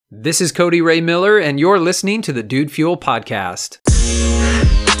This is Cody Ray Miller, and you're listening to the Dude Fuel Podcast.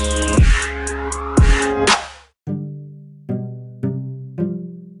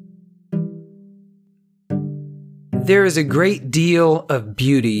 There is a great deal of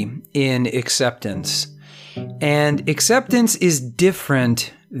beauty in acceptance, and acceptance is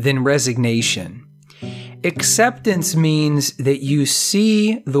different than resignation. Acceptance means that you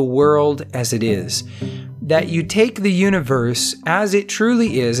see the world as it is, that you take the universe as it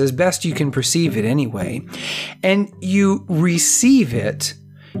truly is, as best you can perceive it anyway, and you receive it,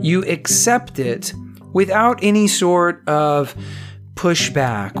 you accept it without any sort of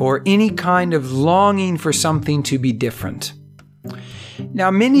pushback or any kind of longing for something to be different.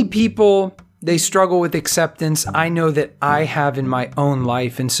 Now, many people, they struggle with acceptance. I know that I have in my own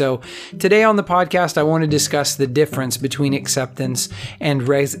life. And so today on the podcast, I want to discuss the difference between acceptance and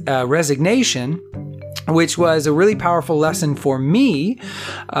resignation, which was a really powerful lesson for me.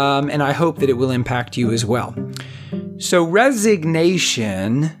 And I hope that it will impact you as well. So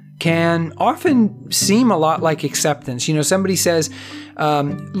resignation can often seem a lot like acceptance. You know, somebody says,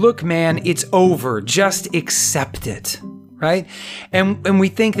 look, man, it's over. Just accept it. Right? And we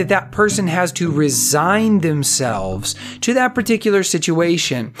think that that person has to resign themselves to that particular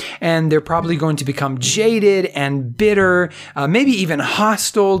situation. And they're probably going to become jaded and bitter, maybe even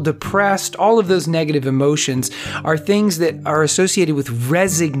hostile, depressed. All of those negative emotions are things that are associated with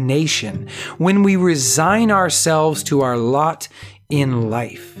resignation, when we resign ourselves to our lot in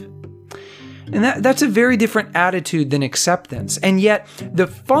life. And that's a very different attitude than acceptance. And yet the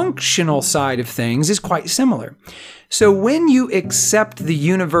functional side of things is quite similar. So when you accept the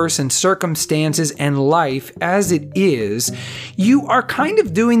universe and circumstances and life as it is, you are kind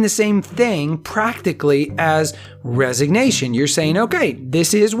of doing the same thing practically as resignation. You're saying, okay,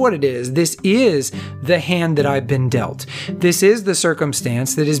 this is what it is. This is the hand that I've been dealt. This is the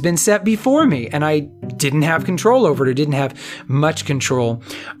circumstance that has been set before me, and I didn't have control over it, or didn't have much control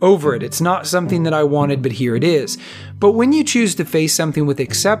over it. It's not something that I wanted, but here it is. But when you choose to face something with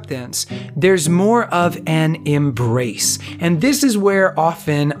acceptance, there's more of an embrace. And this is where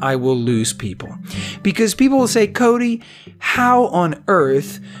often I will lose people. Because people will say, Cody, how on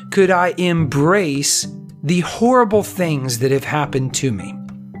earth could I embrace the horrible things that have happened to me?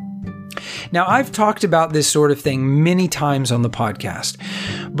 Now, I've talked about this sort of thing many times on the podcast,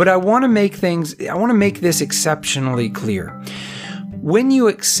 but I want to make this exceptionally clear. When you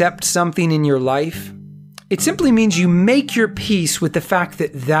accept something in your life, it simply means you make your peace with the fact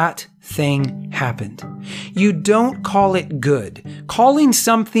that that thing happened. You don't call it good. Calling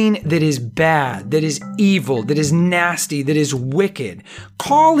something that is bad, that is evil, that is nasty, that is wicked,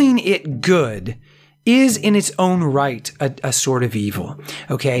 calling it good is in its own right a sort of evil.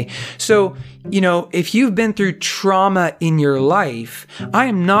 Okay? So, if you've been through trauma in your life, I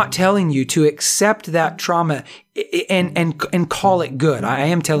am not telling you to accept that trauma and call it good. I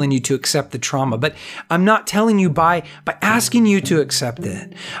am telling you to accept the trauma, but I'm not telling you by asking you to accept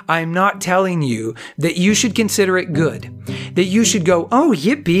it. I'm not telling you that you should consider it good, that you should go, oh,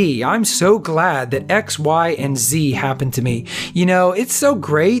 yippee, I'm so glad that X, Y, and Z happened to me. It's so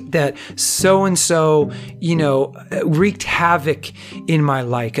great that so-and-so, wreaked havoc in my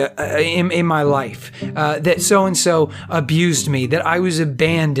life, that so-and-so abused me, that I was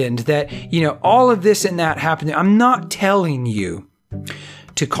abandoned, that, all of this and that happened. I'm not telling you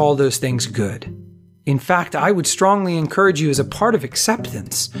to call those things good. In fact, I would strongly encourage you, as a part of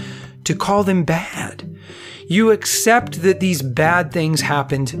acceptance, to call them bad. You accept that these bad things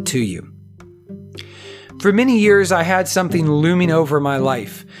happened to you. For many years, I had something looming over my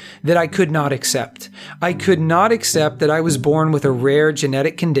life that I could not accept. I could not accept that I was born with a rare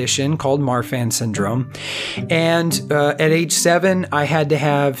genetic condition called Marfan syndrome. And at age 7, I had to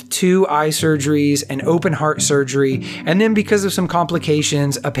have 2 eye surgeries, an open heart surgery, and then because of some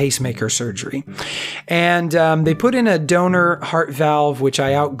complications, a pacemaker surgery. And they put in a donor heart valve, which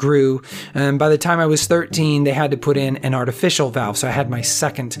I outgrew. And by the time I was 13, they had to put in an artificial valve. So I had my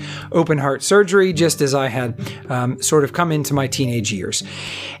second open heart surgery, just as I had sort of come into my teenage years.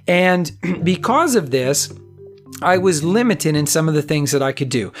 And because of this, I was limited in some of the things that I could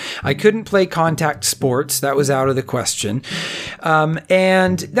do. I couldn't play contact sports. That was out of the question.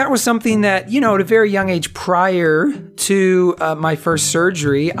 And that was something that, at a very young age prior to my first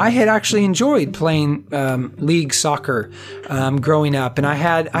surgery, I had actually enjoyed playing league soccer growing up. And I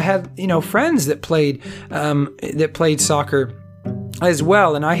had friends that played soccer as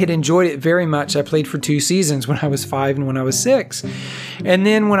well, and I had enjoyed it very much. I played for 2 seasons, when I was 5 and when I was 6. And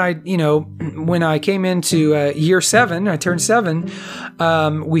then when I came into year 7, I turned 7,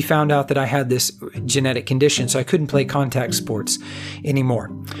 we found out that I had this genetic condition, so I couldn't play contact sports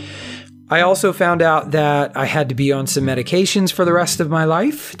anymore. I also found out that I had to be on some medications for the rest of my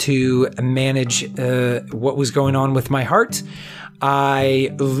life to manage what was going on with my heart.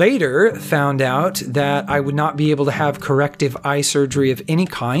 I later found out that I would not be able to have corrective eye surgery of any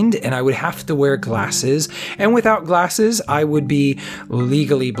kind, and I would have to wear glasses. And without glasses, I would be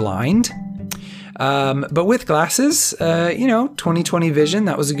legally blind. But with glasses, 20/20 vision,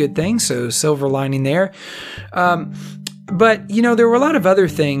 that was a good thing. So silver lining there. But, there were a lot of other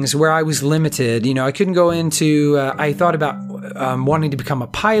things where I was limited. I couldn't go into, I thought about wanting to become a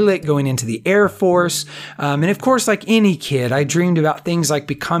pilot, going into the Air Force. And of course, like any kid, I dreamed about things like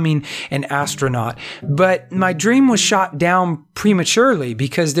becoming an astronaut. But my dream was shot down prematurely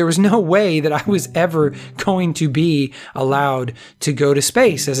because there was no way that I was ever going to be allowed to go to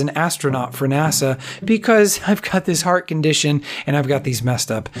space as an astronaut for NASA because I've got this heart condition and I've got these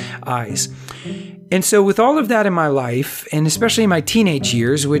messed up eyes. And so with all of that in my life, and especially in my teenage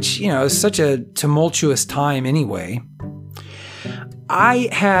years, which, is such a tumultuous time anyway, I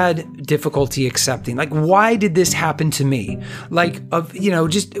had difficulty accepting, like, why did this happen to me? Like,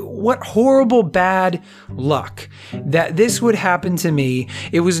 just what horrible bad luck that this would happen to me.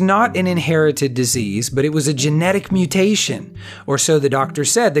 It was not an inherited disease, but it was a genetic mutation, or so the doctor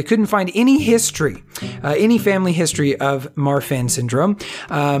said. They couldn't find any history, any family history of Marfan syndrome.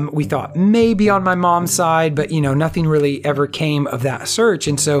 We thought maybe on my mom's side, but, nothing really ever came of that search.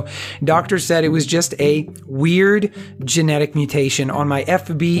 And so doctors said it was just a weird genetic mutation on my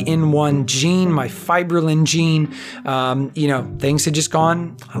FBN1 gene, my fibrillin gene. Things had just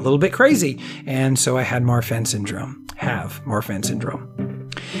gone a little bit crazy. And so I had Marfan syndrome,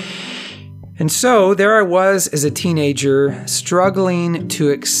 And so there I was as a teenager struggling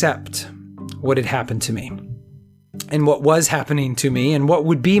to accept what had happened to me and what was happening to me and what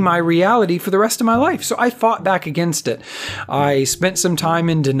would be my reality for the rest of my life. So I fought back against it. I spent some time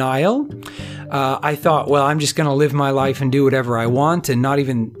in denial. I thought, well, I'm just going to live my life and do whatever I want and not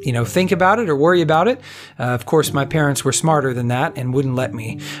even, think about it or worry about it. Of course, my parents were smarter than that and wouldn't let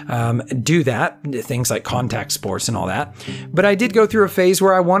me do that, things like contact sports and all that. But I did go through a phase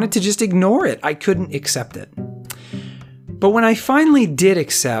where I wanted to just ignore it. I couldn't accept it. But when I finally did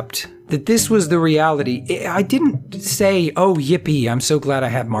accept that this was the reality, I didn't say, oh, yippee, I'm so glad I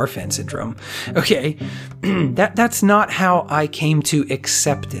have Marfan syndrome. Okay, that's not how I came to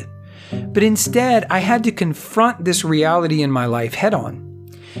accept it. But instead, I had to confront this reality in my life head on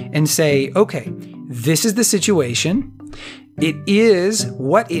and say, okay, this is the situation. It is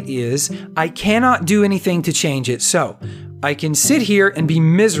what it is. I cannot do anything to change it. So I can sit here and be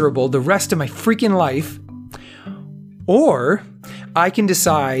miserable the rest of my freaking life, or I can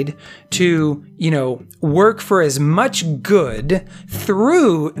decide to, work for as much good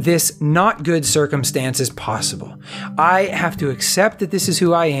through this not good circumstance as possible. I have to accept that this is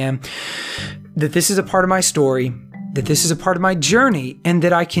who I am, that this is a part of my story, that this is a part of my journey, and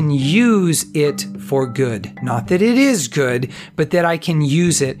that I can use it for good. Not that it is good, but that I can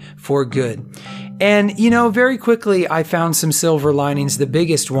use it for good. And, very quickly, I found some silver linings. The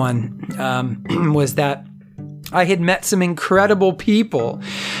biggest one was that I had met some incredible people.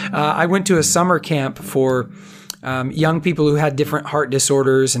 I went to a summer camp for young people who had different heart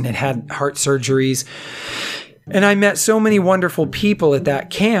disorders and had heart surgeries. And I met so many wonderful people at that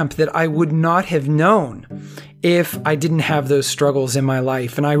camp that I would not have known if I didn't have those struggles in my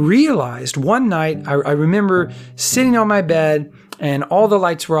life. And I realized one night, I remember sitting on my bed and all the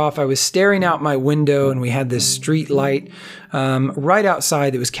lights were off. I was staring out my window and we had this street light right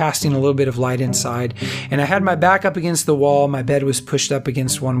outside that was casting a little bit of light inside. And I had my back up against the wall. My bed was pushed up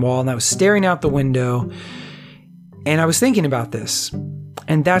against one wall and I was staring out the window and I was thinking about this.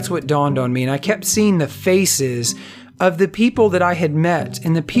 And that's what dawned on me. And I kept seeing the faces of the people that I had met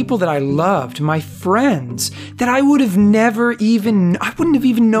and the people that I loved, my friends, that I wouldn't have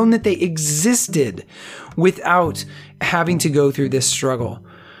even known that they existed without having to go through this struggle.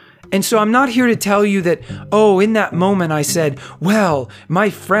 And so I'm not here to tell you that, in that moment I said, well, my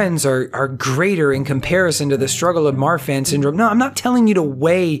friends are greater in comparison to the struggle of Marfan syndrome. No, I'm not telling you to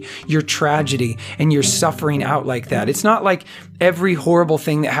weigh your tragedy and your suffering out like that. It's not like every horrible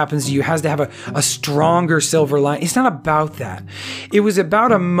thing that happens to you has to have a stronger silver line. It's not about that. It was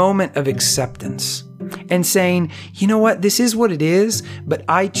about a moment of acceptance and saying, you know what, this is what it is, but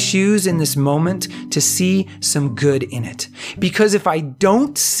I choose in this moment to see some good in it. Because if I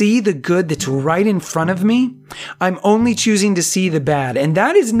don't see the good that's right in front of me, I'm only choosing to see the bad. And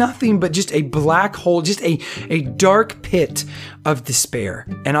that is nothing but just a black hole, just a dark pit of despair.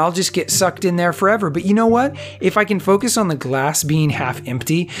 And I'll just get sucked in there forever. But you know what? If I can focus on the glass being half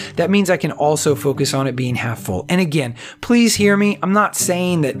empty, that means I can also focus on it being half full. And again, please hear me. I'm not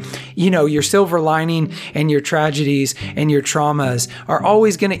saying that, your silver lining and your tragedies and your traumas are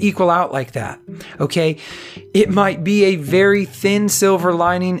always going to equal out like that. Okay? It might be a very thin silver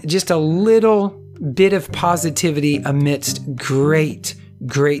lining, just a little bit of positivity amidst great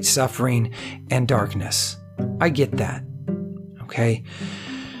suffering and darkness. I get that. Okay?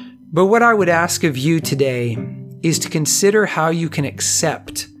 But what I would ask of you today is to consider how you can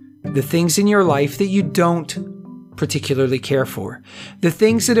accept the things in your life that you don't particularly care for, the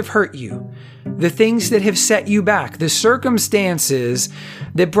things that have hurt you, the things that have set you back, the circumstances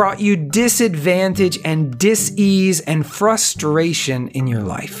that brought you disadvantage and dis-ease and frustration in your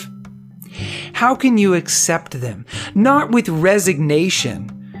life. How can you accept them? Not with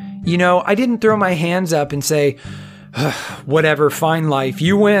resignation. I didn't throw my hands up and say, whatever, fine life,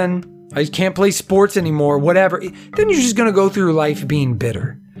 you win. I can't play sports anymore, whatever. Then you're just going to go through life being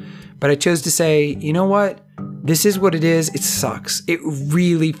bitter. But I chose to say, you know what? This is what it is. It sucks. It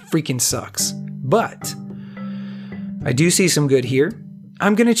really freaking sucks. But I do see some good here.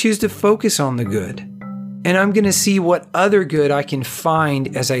 I'm going to choose to focus on the good. And I'm going to see what other good I can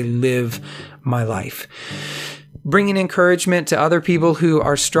find as I live my life. Bringing encouragement to other people who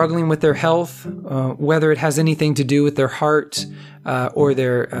are struggling with their health, whether it has anything to do with their heart or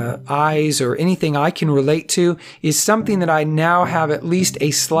their eyes or anything I can relate to, is something that I now have at least a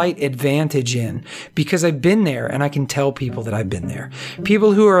slight advantage in because I've been there and I can tell people that I've been there.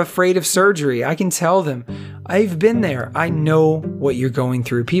 People who are afraid of surgery, I can tell them, I've been there. I know what you're going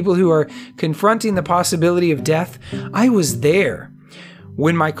through. People who are confronting the possibility of death, I was there.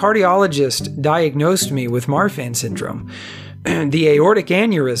 When my cardiologist diagnosed me with Marfan syndrome, the aortic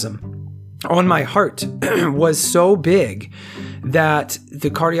aneurysm on my heart was so big that the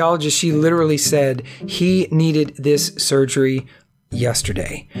cardiologist, she literally said he needed this surgery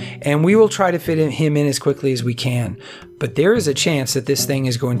yesterday. And we will try to fit him in as quickly as we can. But there is a chance that this thing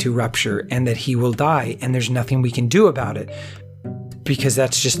is going to rupture and that he will die. And there's nothing we can do about it. Because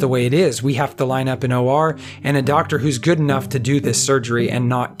that's just the way it is. We have to line up an OR and a doctor who's good enough to do this surgery and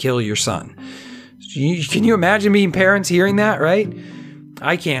not kill your son. Can you imagine being parents hearing that, right?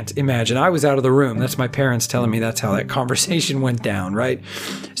 I can't imagine. I was out of the room. That's my parents telling me that's how that conversation went down, right?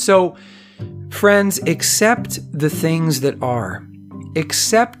 So, friends, accept the things that are.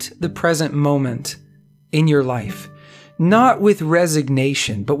 Accept the present moment in your life. Not with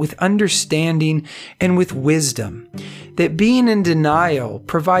resignation, but with understanding and with wisdom. That being in denial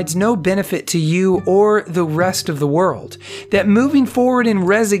provides no benefit to you or the rest of the world. That moving forward in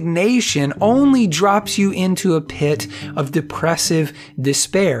resignation only drops you into a pit of depressive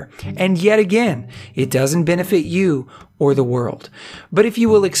despair. And yet again, it doesn't benefit you or the world. But if you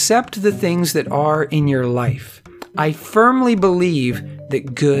will accept the things that are in your life, I firmly believe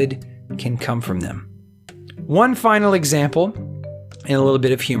that good can come from them. One final example and a little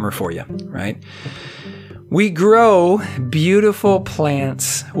bit of humor for you, right? We grow beautiful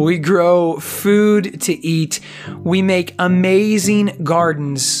plants. We grow food to eat. We make amazing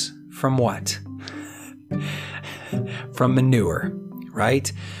gardens from what? From manure, right?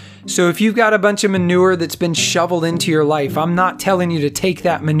 So if you've got a bunch of manure that's been shoveled into your life, I'm not telling you to take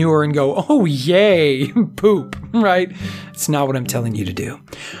that manure and go, oh, yay, poop, right? It's not what I'm telling you to do.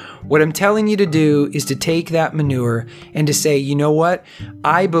 What I'm telling you to do is to take that manure and to say, you know what?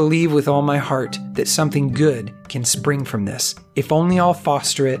 I believe with all my heart that something good can spring from this, if only I'll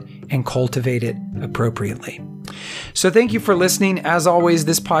foster it and cultivate it appropriately. So thank you for listening. As always,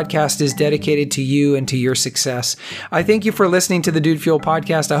 this podcast is dedicated to you and to your success. I thank you for listening to the Dude Fuel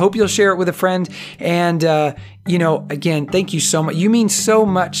podcast. I hope you'll share it with a friend. And, again, thank you so much. You mean so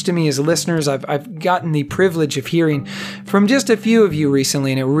much to me as listeners. I've gotten the privilege of hearing from just a few of you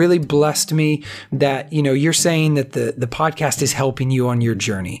recently, and it really blessed me that, you're saying that the podcast is helping you on your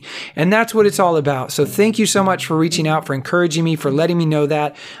journey. And that's what it's all about. So thank you so much for reaching out, for encouraging me, for letting me know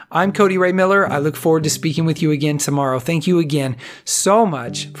that. I'm Cody Ray Miller. I look forward to speaking with you again tomorrow. Thank you again so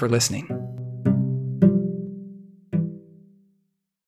much for listening.